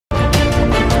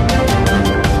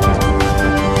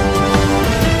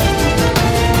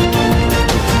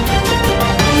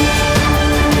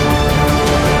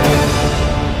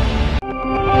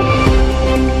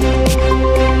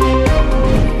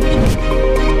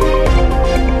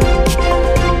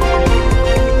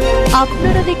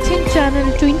দেখছেন চ্যানেল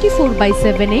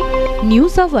 24/7 এ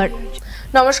news hour.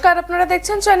 নমস্কার, আপনারা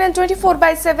দেখছেন চ্যানেল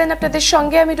 24/7। আপনাদের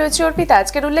সঙ্গে আমি রয়েছি অর্পিতা।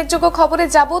 আজকের উল্লেখযোগ্য খবরে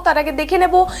যাব, তার আগে দেখে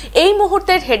নেব এই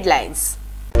মুহূর্তের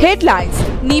হেডলাইন্স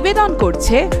নিবেদন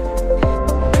করছে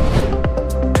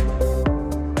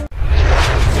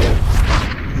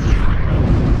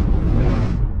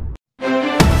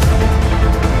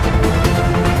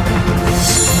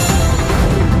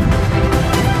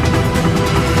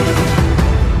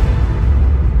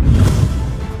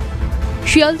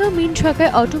শিয়ালদা মেইন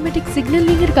শাখায় অটোমেটিক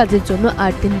সিগন্যালিং এর কাজের জন্য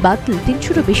 8 দিন বাতিল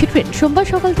 300-ও বেশি ট্রেন। সোমবার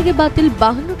সকাল থেকে বাতিল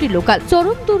 52টি লোকাল।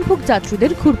 চরম দুর্ভোগ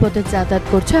যাত্রীদের ঘুরপথে যাতায়াত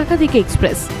করছে একাধিক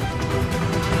এক্সপ্রেস।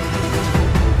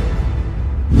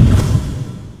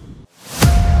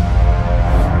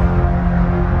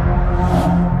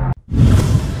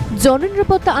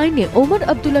 জননিরাপত্তা আইনে ওমর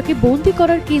আব্দুল্লাহকে বন্দী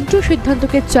করার কেন্দ্রীয়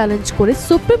সিদ্ধান্তকে চ্যালেঞ্জ করে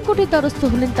সুপ্রিম কোর্টের দ্বারস্থ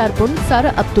হলেন তার বোন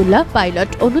সারা আব্দুল্লাহ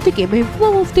পাইলট। অন্যদিকে মেহবুবা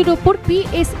মুফতির ওপর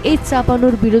PSA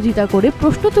চাপানোর বিরোধিতা করে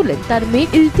প্রশ্ন তুলেন তার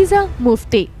মেয়ে ইলতিজা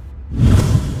মুফতি।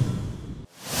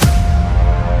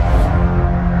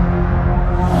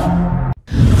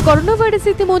 করোনা ভাইরাস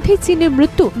ইতিমধ্যেই চীনে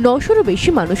মৃত্যু 900-ও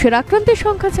বেশি মানুষের। আক্রান্তের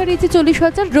সংখ্যা ছাড়িয়েছে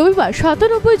 40,000। রবিবার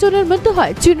 97 জনের মৃত্যু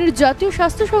হয়। চীনের জাতীয়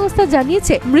স্বাস্থ্য সংস্থা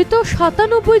জানিয়েছে মৃত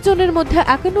 97 জনের মধ্যে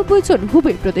 91 জন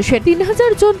হুবেই প্রদেশের।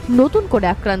 3000 জন নতুন করে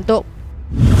আক্রান্ত।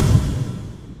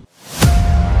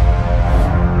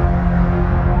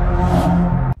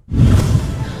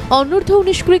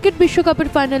 অনূর্ধ্ব-19 ক্রিকেট বিশ্বকাপের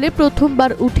ফাইনালে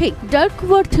প্রথমবার উঠেই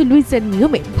ডার্কওয়ার্থ লুইসের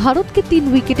নিয়মে ভারতকে 3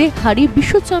 উইকেটে হারিয়ে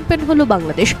বিশ্ব চ্যাম্পিয়ন হলো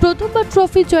বাংলাদেশ। প্রথমবার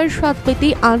ট্রফি জয়ের স্বাদ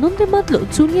পেতেই আনন্দে মাতল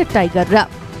জুনিয়র টাইগাররা।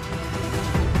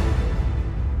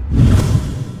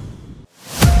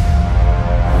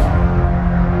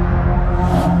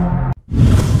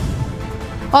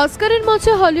 অস্কারের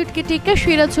মঞ্চে হলিউডকে টেক্কা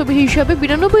সেরা ছবি হিসেবে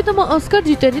 92তম অস্কার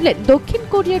জিতে নিলেন দক্ষিণ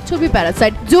কোরিয়ার ছবি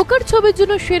প্যারাসাইট। জোকার ছবির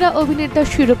জন্য সেরা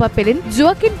অভিনেতার শিরোপা পেলেন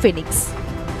জোয়াকিন ফিনিক্স।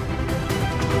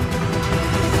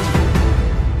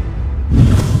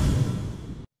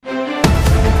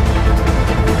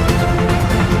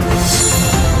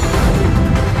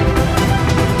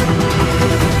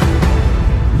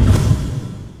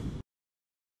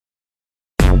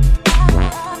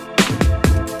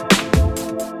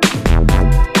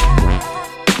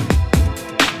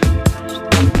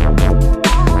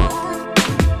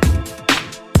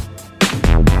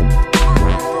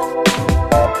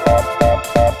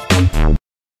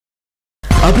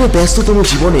 আপনার ব্যস্ততম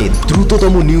জীবনে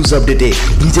দ্রুততম নিউজ আপডেটে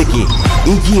নিজেকে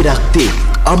এগিয়ে রাখতে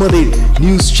আমাদের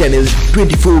নিউজ চ্যানেল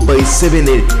 24/7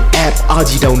 এর অ্যাপ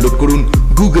আজই ডাউনলোড করুন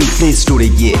গুগল প্লে স্টোরে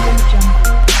গিয়ে।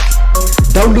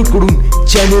 ডাউনলোড করুন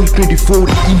চ্যানেল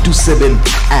 24x7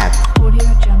 অ্যাপ।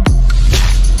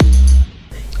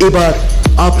 এবার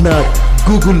আপনার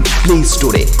গুগল প্লে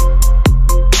স্টোরে।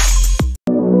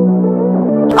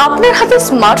 আপনার হাতে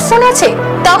স্মার্টফোন আছে?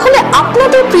 তাহলে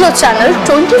আপনাদের প্রিয় চ্যানেল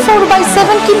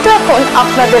 24/7 কিন্তু এখন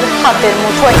আপনাদের হাতের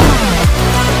মুঠোয়।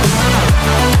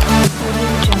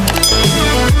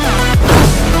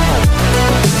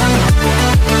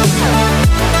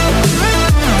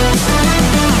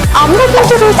 আমরা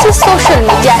কিন্তু রয়েছি সোশ্যাল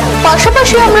মিডিয়ায়,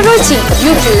 পাশাপাশি আমরা রয়েছি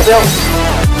ইউটিউবেও।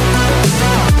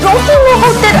 প্রতি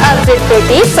মুহূর্তের আপডেট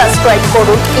পেতে সাবস্ক্রাইব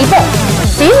করুন এবং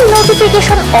বেল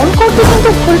নোটিফিকেশন অন করতে কিন্তু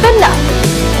ভুলবেন না।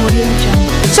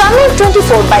 চ্যানেল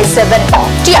 24/7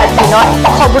 টিআরপি নয়,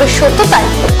 খবরের সত্যতাই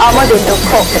আমাদের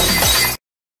লক্ষ্য।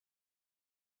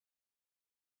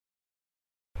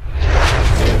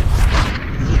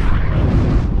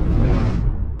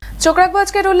 চোখ রাখবো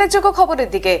আজকের উল্লেখযোগ্য খবরের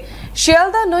দিকে।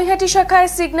 শিয়ালদা নৈহাটি শাখায়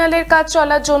সিগন্যালের কাজ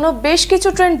চলার জন্য বেশ কিছু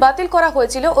ট্রেন বাতিল করা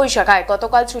হয়েছিল ওই শাখায়।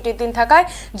 গতকাল ছুটির দিন থাকায়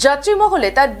যাত্রী মহলে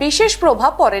তার বিশেষ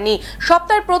প্রভাব পড়েনি।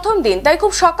 সপ্তাহের প্রথম দিন, তাই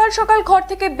খুব সকাল সকাল ঘর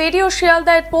থেকে বেরিয়ে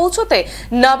শিয়ালদায় পৌঁছতে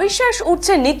নাবিশ্বাস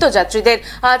উঠছে নিত্যযাত্রীদের।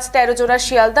 আজ 13 জোড়া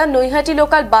শিয়ালদা নৈহাটি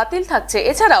লোকাল বাতিল থাকছে।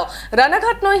 এছাড়াও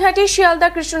রানাঘাট নৈহাটি, শিয়ালদা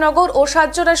কৃষ্ণনগর ও 7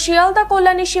 জোড়া শিয়ালদা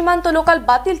কল্যাণী সীমান্ত লোকাল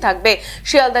বাতিল থাকবে।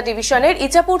 শিয়ালদা ডিভিশনের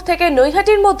ইচাপুর থেকে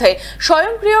নৈহাটির মধ্যে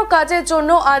স্বয়ংক্রিয় কাজের জন্য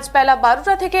আজ বেলা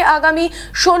 12টা থেকে আগামী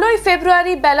 16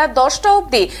 ফেব্রুয়ারি বেলা 10টা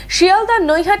অবধি শিয়ালদা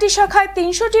নৈহাটি শাখায়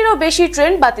 300টিরও বেশি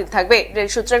ট্রেন বাতিল থাকবে। রেল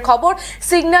সূত্রের খবর,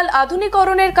 সিগন্যাল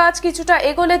আধুনিকরণের কাজ কিছুটা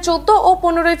এগোলে 14 ও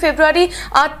 15 ফেব্রুয়ারি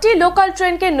 8টি লোকাল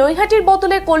ট্রেনকে নৈহাটির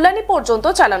বদলে কল্যাণী পর্যন্ত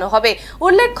চালানো হবে।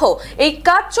 উল্লেখ্য, এই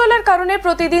কাজ চলার কারণে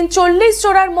প্রতিদিন 40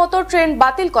 জোড়ার মতো ট্রেন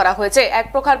বাতিল করা হয়েছে। এক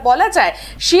প্রকার বলা যায়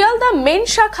শিয়ালদা মেইন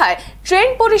শাখায় ট্রেন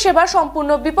পরিষেবা সম্পূর্ণ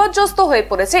বিপর্যস্ত হয়ে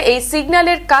পড়েছে এই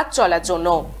সিগন্যালের কাজ চলার জন্য।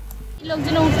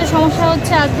 লোকজনের উঠতে সমস্যা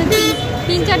হচ্ছে। আজকে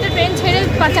 3-4টা ট্রেন ছেড়ে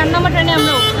 4 নম্বর ট্রেনে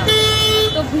আমরা উঠলাম।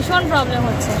 তো ভীষণ প্রবলেম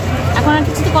হচ্ছে। এখন আর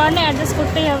কিছু তো করার নেই, অ্যাডজাস্ট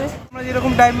করতেই হবে। আমরা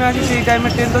যেরকম টাইমে আছি সেই টাইমে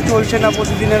ট্রেন তো চলছে না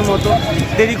প্রতিদিনের মতো,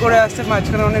 দেরি করে আসছে,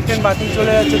 মাঝখানে অনেক ট্রেন বাতিল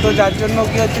চলে যাচ্ছে। তো যার জন্য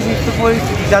কী হচ্ছে, নিত্যপ্রয়ী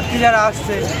যাত্রী যারা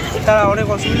আসছে তারা অনেক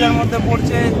অসুবিধার মধ্যে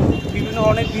পড়ছে। বিভিন্ন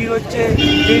অনেক ভিড় হচ্ছে,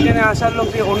 যেই ট্রেনে আসার লোক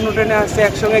অন্য ট্রেনে আসছে,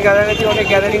 একসঙ্গে গ্যাদারাটি অনেক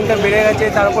গ্যাদারিংটা বেড়ে গেছে।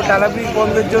 তার উপর টালা ব্রিজ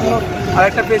বন্ধের জন্য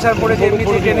আরেকটা প্রেশার পড়েছে।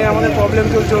 এমনিতে ট্রেনে আমাদের প্রবলেম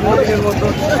চলছে অন্য দিনের মতো।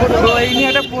 তো এই নিয়ে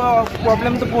একটা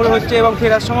প্রবলেম তো পড়ে হচ্ছে এবং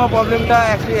ফেরার সময় প্রবলেমটা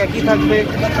একই থাকবে।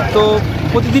 তো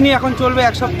প্রতিদিনই এখন চলবে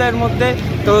এক সপ্তাহের মধ্যে।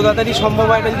 তো তাড়াতাড়ি সম্ভব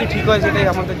হয়, এটা যদি ঠিক হয় সেটাই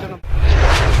আমাদের জন্য।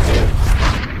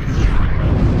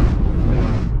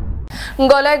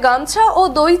 গলায় গামছা ও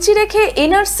দই চিড়ে খেয়ে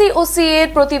এনআরসি ও সিএ এর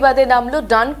প্রতিবাদে নামলো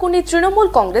ডানকুনি তৃণমূল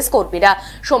কংগ্রেস কর্মীরা।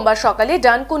 সোমবার সকালে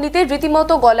ডানকুনিতে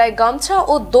রীতিমতো গলায় গামছা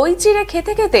ও দই চিড়ে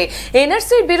খেতে খেতে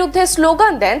এনআরসির বিরুদ্ধে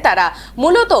স্লোগান দেন তারা।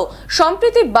 মূলত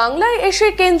সম্প্রতি বাংলায় এসে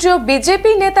কেন্দ্রীয়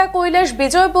বিজেপি নেতা কৈলাস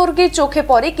বিজয়বর্গীর চোখে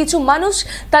পড়ে কিছু মানুষ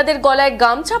তাদের গলায়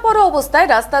গামছা পরা অবস্থায়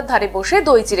রাস্তার ধারে বসে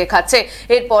দই চিড়ে খাচ্ছে।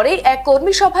 এরপরেই এক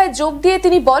কর্মী সভায় যোগ দিয়ে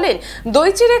তিনি বলেন, দই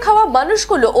চিড়ে খাওয়া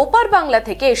মানুষগুলো ওপার বাংলা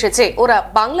থেকে এসেছে, ওরা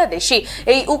বাংলাদেশি।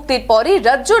 এই উক্তির পরই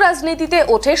রাজ্য রাজনীতিতে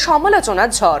ওঠে সমালোচনার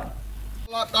ঝড়।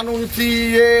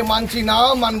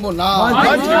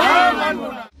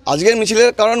 আজকের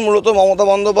মিছিলের কারণ মূলত মমতা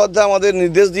বন্দ্যোপাধ্যায় আমাদের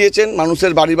নির্দেশ দিয়েছেন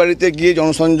মানুষের বাড়ি বাড়িতে গিয়ে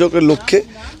জনসংযোগের লক্ষ্যে।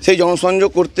 সেই জনসংযোগ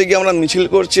করতে গিয়ে আমরা মিছিল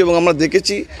করছি এবং আমরা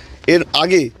দেখেছি এর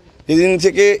আগে যেদিন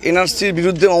থেকে এনআরসির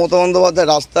বিরুদ্ধে মমতা বন্দ্যোপাধ্যায়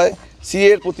রাস্তায়,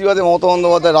 সিএর প্রতিবাদে মমতা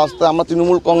বন্দ্যোপাধ্যায় রাস্তায়, আমরা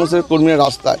তৃণমূল কংগ্রেসের কর্মীরা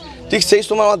রাস্তায়, ঠিক সেই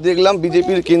সময় আমরা দেখলাম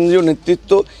বিজেপির কেন্দ্রীয়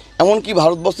নেতৃত্ব, এমনকি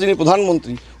ভারতবর্ষের যিনি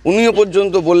প্রধানমন্ত্রী উনিও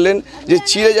পর্যন্ত বললেন যে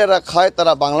চিড়ে যারা খায়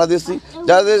তারা বাংলাদেশি,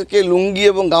 যাদেরকে লুঙ্গি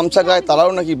এবং গামছা গায়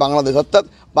তারাও নাকি বাংলাদেশ। অর্থাৎ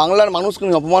বাংলার মানুষকে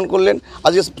উনি অপমান করলেন।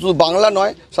 আজকে শুধু বাংলা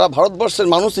নয়, সারা ভারতবর্ষের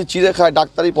মানুষই চিড়ে খায়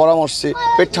ডাক্তারি পরামর্শে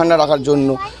পেট ঠান্ডা রাখার জন্য।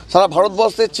 সারা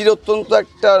ভারতবর্ষের চিড়ে অত্যন্ত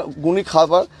একটা গুণী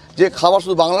খাবার, যে খাবার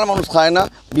শুধু বাংলার মানুষ খায় না,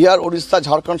 বিহার, ওড়িশা,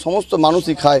 ঝাড়খণ্ড সমস্ত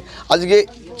মানুষই খায়। আজকে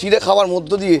চিড়ে খাওয়ার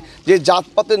মধ্য দিয়ে যে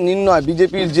জাতপাতের নির্ণয়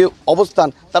বিজেপির যে অবস্থান,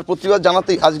 তার প্রতিবাদ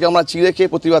জানাতেই আজকে আমরা চিড়ে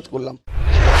খেয়ে প্রতিবাদ করলাম।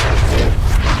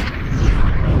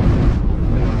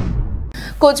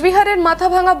 কোচবিহারের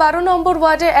মাথাভাঙা 12 নম্বর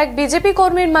ওয়ার্ডে এক বিজেপি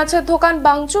কর্মীর মাছের দোকান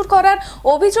ভাঙচুর করার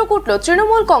অভিযোগ উঠল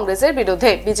তৃণমূল কংগ্রেসের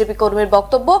বিরুদ্ধে। বিজেপি কর্মীর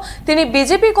বক্তব্য, তিনি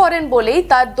বিজেপি করেন বলেই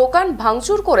তার দোকান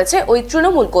ভাঙচুর করেছে ওই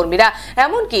তৃণমূল কর্মীরা,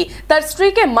 এমনকি তার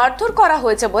স্ত্রীকে মারধর করা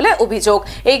হয়েছে বলে অভিযোগ।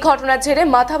 এই ঘটনার জেরে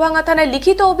মাথাভাঙা থানায়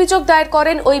লিখিত অভিযোগ দায়ের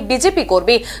করেন ওই বিজেপি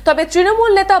কর্মী। তবে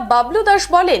তৃণমূল নেতা বাবলু দাস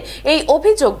বলেন, এই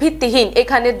অভিযোগ ভিত্তিহীন,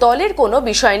 এখানে দলের কোনো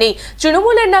বিষয় নেই,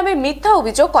 তৃণমূলের নামে মিথ্যা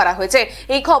অভিযোগ করা হয়েছে।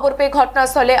 এই খবর পেয়ে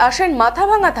ঘটনাস্থলে আসেন মাথাভাঙা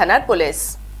থানার পুলিশ।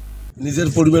 নিজের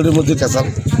পরিবারের মধ্যে ক্যাসাল,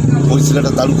 ওই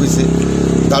ছেলেটা দারু খেয়েছে,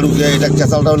 দারু খেয়ে এটা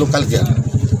ক্যাসালটা হলো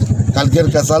কালকের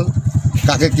ক্যাসাল,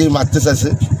 কাকে কে মারতে চাইছে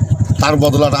তার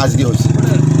বদলাটা আজকে হয়েছে।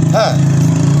 হ্যাঁ,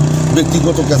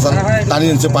 ব্যক্তিগত ক্যাসাল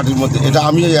টানিয়ে নিচ্ছে পার্টির মধ্যে, এটা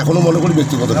আমি এখনও মনে করি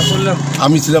ব্যক্তিগত।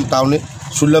 আমি ছিলাম টাউনে,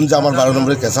 শুনলাম যে আমার 12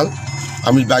 নম্বরের ক্যাসাল,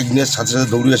 আমি বাইক নিয়ে সাথে সাথে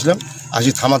দৌড়ে আসলাম, আসি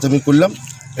থামাথামি করলাম।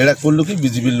 এরা করলো কি,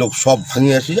 বিজেপির লোক সব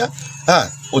ভাঙিয়ে আসিয়া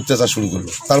অত্যাচার শুরু করলো।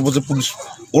 তারপর যে পুলিশ,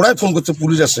 ওরাই ফোন করছে,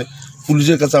 পুলিশ আসে,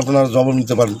 পুলিশের কাছে আপনারা জবাব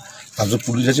নিতে পারেন, তারপর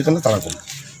পুলিশ আসে কেন তারা করলো।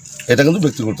 এটা কিন্তু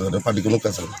ব্যক্তিগত পার্টি কোনো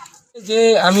ক্যাসাল না। যে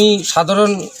আমি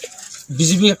সাধারণ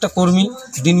বিজেপি একটা কর্মী,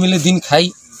 দিন মিলে দিন খাই,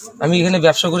 আমি এখানে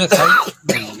ব্যবসা করে খাই।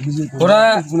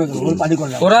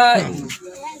 ওরা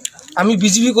আমি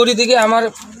বিজেপি করি থেকে আমার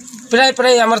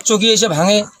প্রায় আমার চোখে এসে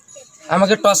ভাঙে,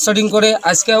 আমাকে টর্চারিং করে।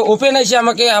 আজকে ওপেন এসে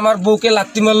আমাকে, আমার বউকে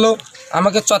লাত্তি মারলো,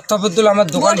 আমাকে চত্থাপদ দিল, আমার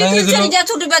দোকান ভেঙে দিল।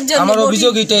 আমার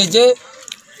অভিযোগ এটাই যে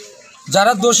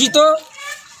যারা দোষিত,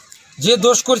 যে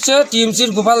দোষ করছে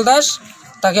টিএমসির গোপাল দাস,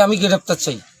 তাকে আমি গ্রেফতার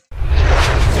চাই।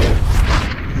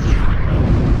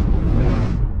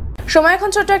 সময় এখন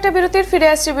ছোট্ট একটা বিরতির, ফিরে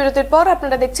আসছে বিরতির পর।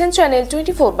 আপনারা দেখছেন চ্যানেল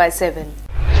 24/7।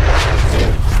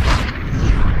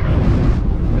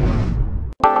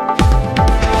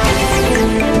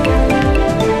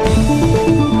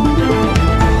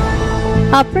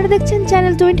 আপনারা দেখছেন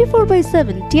চ্যানেল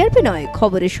 24/7। টিআরপি নয়,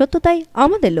 খবরের সত্যতাই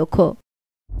আমাদের লক্ষ্য।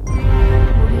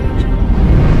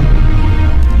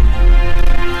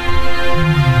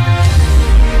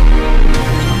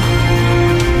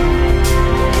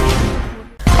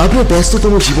 আপনার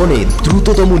ব্যস্ততম জীবনে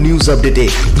দ্রুততম নিউজ আপডেটে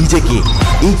নিজেকে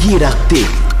এগিয়ে রাখতে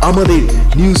আমাদের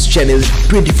নিউজ চ্যানেল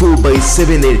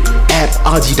 24/7 এর অ্যাপ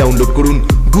আজই ডাউনলোড করুন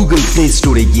গুগল প্লে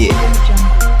স্টোরে গিয়ে।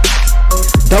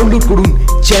 ডাউনলোড করুন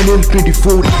চ্যানেল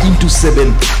 24x7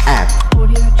 অ্যাপ।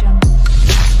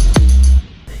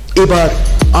 এবার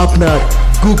আপনার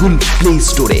গুগল প্লে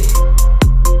স্টোরে।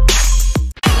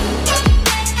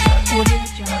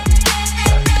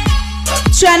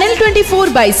 Channel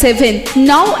 24/7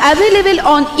 now available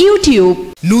on YouTube.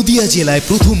 Nadia জেলায়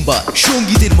প্রথমবার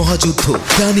সঙ্গীতের মহাযুদ্ধ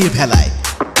গানের ভেলায়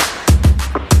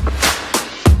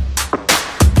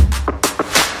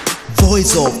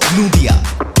voice of Nadia.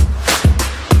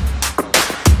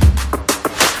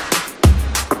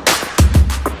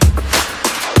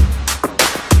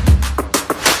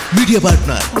 Media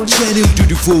partner channel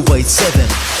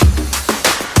 24/7।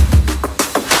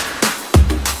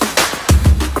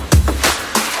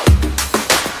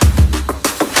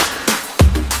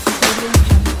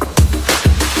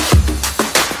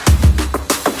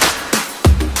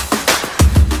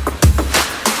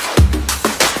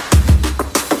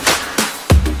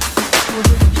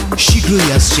 শীঘ্রই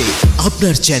আসছে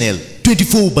আপনার চ্যানেল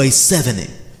 24/7 এ।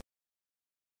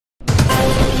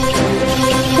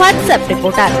 হোয়াটসঅ্যাপ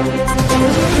রিপোর্টার,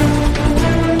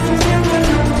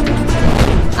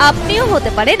 আপনিও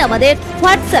হতে পারেন আমাদের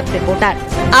হোয়াটসঅ্যাপ রিপোর্টার।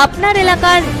 আপনার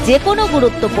এলাকার যে কোনো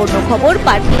গুরুত্বপূর্ণ খবর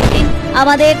পাঠিয়ে দিন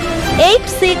আমাদের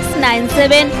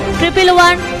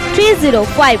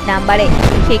 8697111305 নাম্বারে।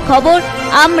 সেই খবর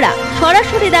আমরা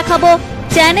সরাসরি দেখাবো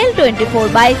চ্যানেল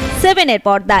 24/7 এর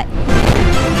পর্দায়।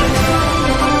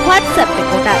 WhatsApp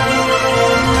reporter.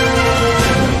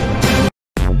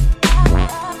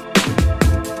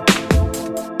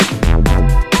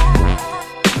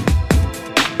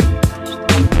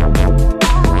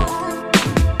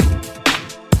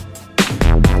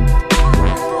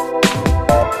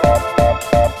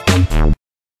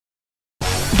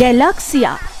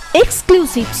 Galaxia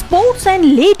exclusive sports and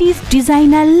ladies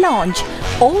designer launch.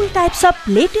 All types of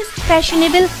latest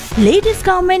fashionable ladies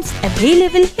garments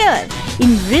available here in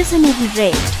reasonable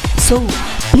rate. So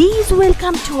please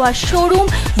welcome to our showroom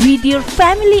with your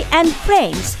family and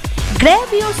friends. Grab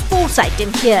your sports item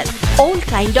here. All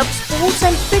kind of sports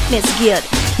and fitness gear,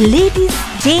 ladies,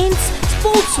 gents,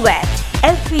 sportswear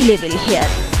available here.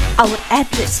 Our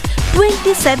address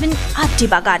 27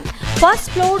 Attibagan, first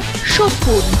floor,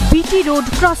 Shodhpur, BT Road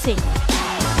Crossing.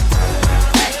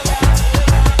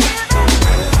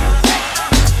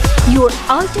 Your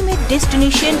ultimate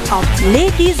destination of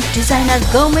ladies designer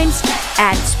garments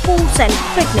and sports and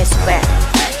fitness wear.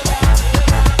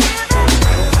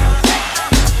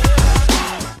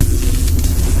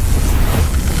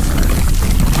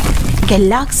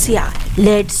 Galaxia,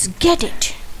 let's get it.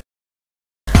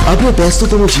 আপনার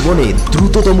ব্যস্ততম জীবনে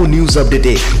দ্রুততম news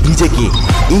আপডেটে নিজেকে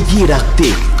এগিয়ে রাখতে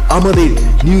আমাদের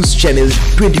news channel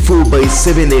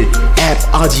 24/7 এর অ্যাপ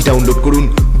আজই ডাউনলোড করুন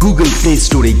গুগল প্লে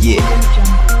স্টোরে গিয়ে।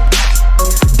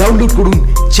 ডাউনলোড করুন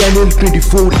চ্যানেল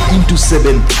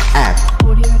 24/7 অ্যাপ।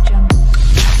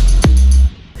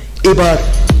 এবার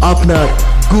আপনার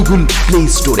গুগল প্লে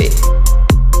স্টোরে।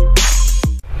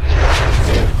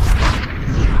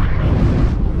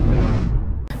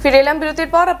 ফিরে এলাম বিরতির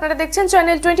পর। আপনারা দেখছেন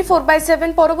চ্যানেল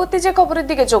 24/7। পরবর্তী যে খবরের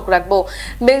দিকে চোখ রাখবো,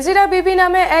 বেনজিরা বিবি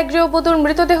নামে এক গৃহবধূর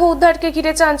মৃতদেহ উদ্ধারকে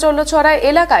ঘিরে চাঞ্চল্য ছড়ায়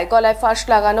এলাকায়। গলায় ফাঁস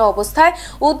লাগানো অবস্থায়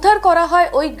উদ্ধার করা হয়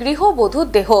ওই গৃহবধূর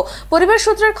দেহ। পরিবার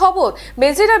সূত্রের খবর,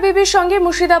 বেনজিরা বিবির সঙ্গে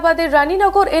মুর্শিদাবাদের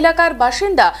রানীনগর এলাকার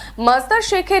বাসিন্দা মাজদার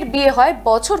শেখের বিয়ে হয়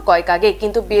বছর কয়েক আগে,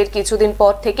 কিন্তু বিয়ের কিছুদিন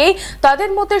পর থেকেই তাদের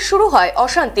মধ্যে শুরু হয়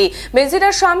অশান্তি।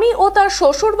 বেনজিরার স্বামী ও তার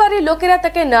শ্বশুর বাড়ির লোকেরা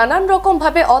তাকে নানান রকম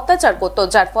ভাবে অত্যাচার করত,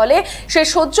 যার ফলে সে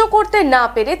সহ্য করতে না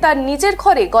পেরে তার নিজের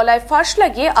ঘরে গলায় ফাঁস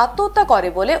লাগিয়ে আত্মহত্যা করে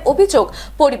বলে অভিযোগ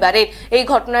পরিবারের। এই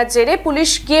ঘটনার জেরে পুলিশ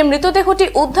গিয়ে মৃতদেহটি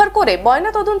উদ্ধার করে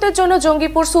ময়নাতদন্তের জন্য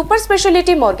জঙ্গিপুর সুপার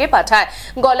স্পেশালিটি মর্গে পাঠায়।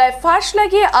 গলায় ফাঁস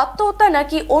লাগিয়ে আত্মহত্যা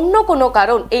নাকি অন্য কোনো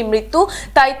কারণ এই মৃত্যু,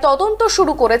 তাই তদন্ত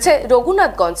শুরু করেছে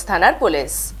রঘুনাথগঞ্জ থানার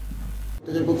পুলিশ।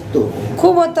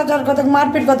 খুব অত্যাচার করতো,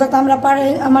 মারপিট করতো, আমরা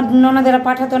আমার ননদেরা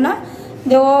পাঠাতো না।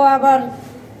 ও আবার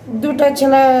দুটো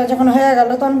ছেলে যখন হয়ে গেল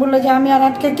তখন বললো যে আমি আর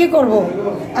আজকে কি করব,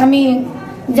 আমি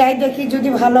যাই দেখি যদি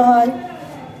ভালো হয়।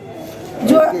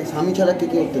 স্বামী ছাড়া কে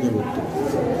কে অত্যাচার করতো?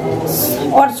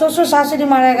 ওর শ্বশুর শাশুড়ি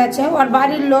মারা গেছে, ওর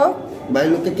বাড়ির লোক।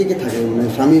 বাড়ির লোকে কে কে থাকে? মানে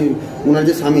স্বামী, ওনার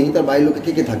যে স্বামী তার বাড়ির লোকে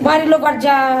কে কে থাকে? বাড়ির লোক আর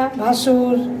যা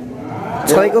ভাসুর,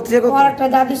 ওর একটা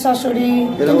দাদি শাশুড়ি,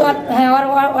 হ্যাঁ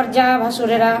ওর যা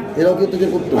ভাসুরেরা, এরাও কি অত্যাচার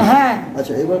করতো? হ্যাঁ।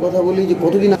 আচ্ছা, এবার কথা বলি যে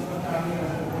কতদিন?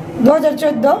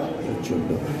 2014।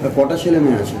 কটা ছেলে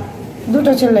মেয়ে আছে?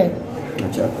 দুটো ছেলে।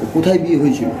 আচ্ছা, কোথায় বিয়ে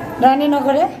হয়েছিল?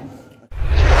 রানীনগরে।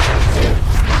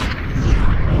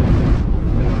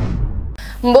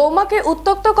 বৌমাকে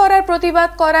উত্ত্যক্ত করার প্রতিবাদ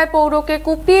করায় পৌরকে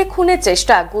কুপিয়ে খুনের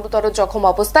চেষ্টা। গুরুতর জখম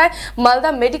অবস্থায়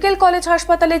মালদা মেডিকেল কলেজ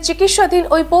হাসপাতালে চিকিৎসাধীন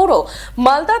ওই পৌর।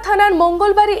 মালদা থানার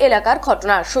মঙ্গলবাড়ি এলাকার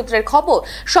ঘটনা। সূত্রের খবর,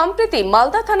 সম্প্রতি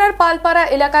মালদা থানার পালপাড়া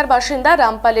এলাকার বাসিন্দা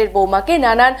রামপালের বৌমাকে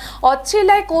নানান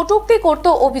অশ্লীলায় কটূক্তি করত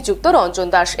অভিযুক্ত রঞ্জন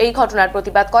দাস। এই ঘটনার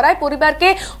প্রতিবাদ করায় পরিবারকে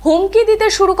হুমকি দিতে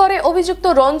শুরু করে অভিযুক্ত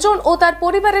রঞ্জন ও তার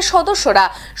পরিবারের সদস্যরা।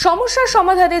 সমস্যার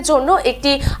সমাধানের জন্য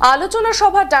একটি আলোচনা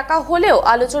সভা ডাকা হলেও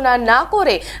আলোচনা না করে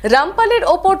করে রামপালের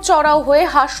ওপর চড়াও হয়ে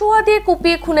হাসুয়া দিয়ে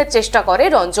কুপিয়ে খুনের চেষ্টা করে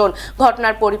রঞ্জন।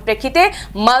 ঘটনার পরিপ্রেক্ষিতে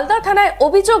মালদা থানায়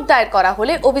অভিযোগ দায়ের করা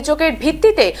হলে অভিযোগের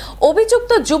ভিত্তিতে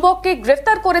অভিযুক্ত যুবককে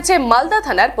গ্রেফতার করেছে মালদা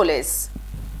থানার পুলিশ।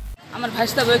 আমার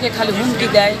ভাইস্তা বউকে খালি হুমকি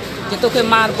দেয় যে তোকে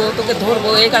মারবো, তোকে ধরবো,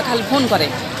 এটা খালি ফোন করে।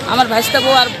 আমার ভাইস্তা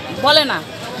বউ আর বলে না,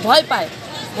 ভয় পায়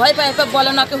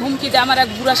বলে না, ওকে হুমকি দেয়। আমার এক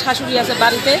বুড়া শাশুড়ি আছে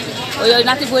বাড়িতে, ওই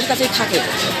নাতি বউয়ের কাছেই থাকে।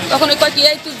 তখন ওই কয় কি,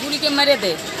 এই তুই বুড়িকে মেরে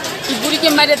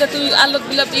দে, তুই আল্লত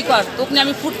বিলাপ কর, তোকে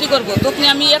আমি ফুর্তি করবো, তোকে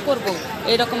আমি করবো,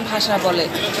 এইরকম ভাষা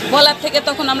বলার থেকে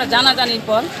তখন আমরা জানাজানির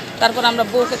পর তারপর আমরা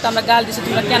বউকে তো আমরা গাল দিছি,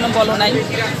 তোমরা কেন বলো নাই।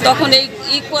 তখন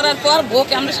এই করার পর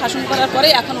বউকে আমরা শাসন করার পরে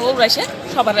এখন ও রাইসে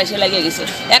সবার রাইসে লাগিয়ে গেছে,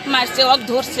 এক মারছে, অক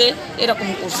ধরছে, এরকম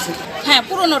করছে। হ্যাঁ,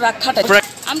 পুরনো রাগ খাটাচ্ছে।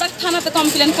 আমরা থানাতে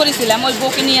কমপ্লেন করেছিলাম, ওই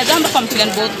বউকে নিয়ে যা আমরা কমপ্লেন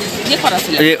বউ দিয়ে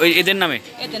করাছিলাম এদের নামে।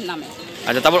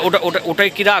 আচ্ছা, তারপর ওটাই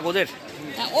কি রাগ ওদের?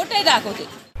 হ্যাঁ, ওটাই রাগ ওদের।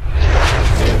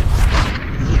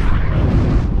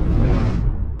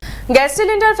 গ্যাস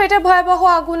সিলিন্ডার ফেটে ভয়াবহ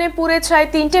আগুনে পুড়ে ছাই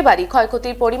 3টে বাড়ি,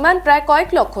 ক্ষয়ক্ষতির পরিমাণ প্রায় কয়েক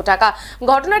লক্ষ টাকা।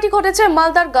 ঘটনাটি ঘটেছে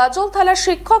মালদার গাজল থানার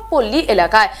শিক্ষক পল্লী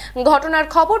এলাকায়। ঘটনার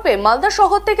খবর পেয়ে মালদা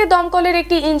শহর থেকে দমকলের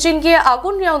একটি ইঞ্জিন গিয়ে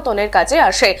আগুন নিয়ন্ত্রণের কাজে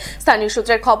আসে। স্থানীয়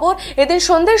সূত্রের খবর, এদিন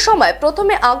সন্ধ্যের সময়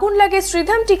প্রথমে আগুন লাগে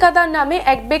শ্রীধাম ঠিকাদার নামে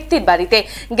এক ব্যক্তির বাড়িতে।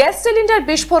 গ্যাস সিলিন্ডার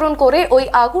বিস্ফোরণ করে ওই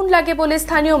আগুন লাগে বলে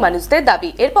স্থানীয় মানুষদের দাবি।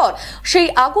 এরপর সেই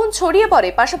আগুন ছড়িয়ে পড়ে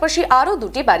পাশাপাশি আরও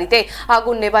 2টি বাড়িতে।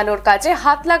 আগুন নেভানোর কাজে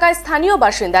হাত লাগায় স্থানীয়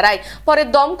বাসিন্দারাই। পরে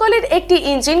দমকলের একটি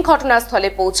ইঞ্জিন ঘটনাস্থলে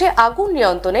পৌঁছে আগুন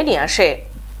নিয়ন্ত্রণে নিয়ে আসে।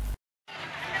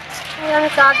 আমি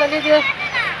চা জ্বালিয়ে দিয়ে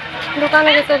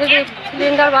দোকানে গেছে,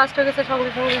 সিলিন্ডার বাস্ট হয়ে গেছে,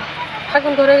 সঙ্গে সঙ্গে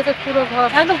আগুন ধরে গেছে পুরো ঘর,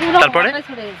 একদম পুরো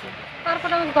ছড়ে গেছে।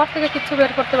 তারপরে আমি ঘর থেকে কিচ্ছু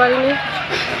বের করতে পারিনি,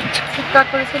 চিৎকার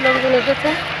করেছি, লোকজন এসেছে,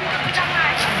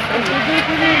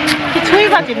 কিছুই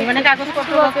বাঁচেনি, মানে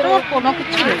কাগজপত্র কোনো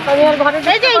কিছু নেই। আমি আর ঘরে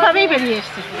এইভাবেই বেরিয়ে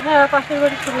এসেছি। হ্যাঁ, পাশের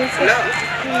বাড়ি ছড়িয়েছে,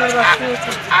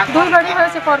 2 বাড়ি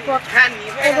হয়েছে পরপর,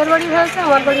 ওদের বাড়ি হয়েছে,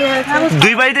 আমার বাড়ি হয়েছে।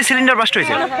 2 বাড়িতে সিলিন্ডার বাস্ট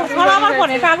হয়েছে?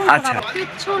 আচ্ছা,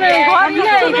 কিচ্ছু নেই, ঘর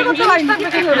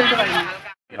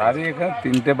বাড়ি এখানে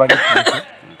 3টে বাড়ি,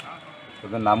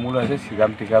 ওদের নামগুলো আছে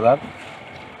শ্রীরাম ঠিকাদার,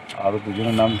 আরও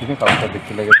 2জনের নাম থেকে কাউকে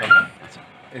দেখতে লেগেছে।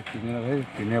 এই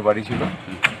 3জনের বাড়ি ছিল।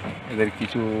 এদের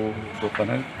কিছু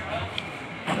দোকানের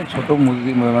ছোটো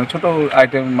মানে ছোটো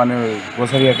আইটেম, মানে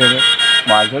গ্রোসারি আইটেমের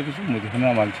মাল ছিল, কিছু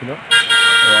মুদিখানার মাল ছিল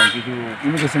এবং কিছু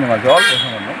ইমিটেশনের মাল ছিল, অল্প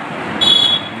সামান্য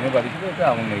নিয়ে বাড়ি ছিল। এটা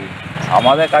আগুন লেগে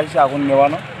আমাদের কাছে আগুন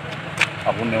নেওয়ানো,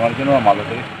 আগুন নেওয়ার জন্য মালও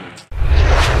তৈরি।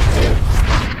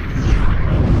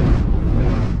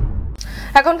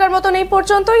 এখনকার মতন এই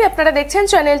পর্যন্তই। আপনারা দেখছেন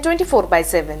চ্যানেল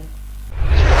 24/7।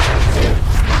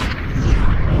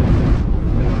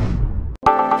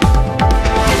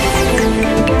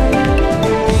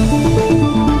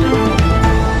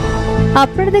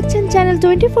 আপনারা দেখছেন চ্যানেল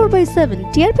 24/7।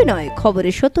 টিআরপি নয়,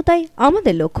 খবরের সত্যতাই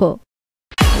আমাদের লক্ষ্য।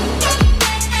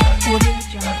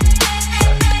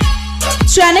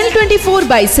 Channel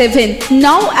 24/7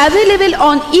 now available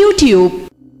on YouTube.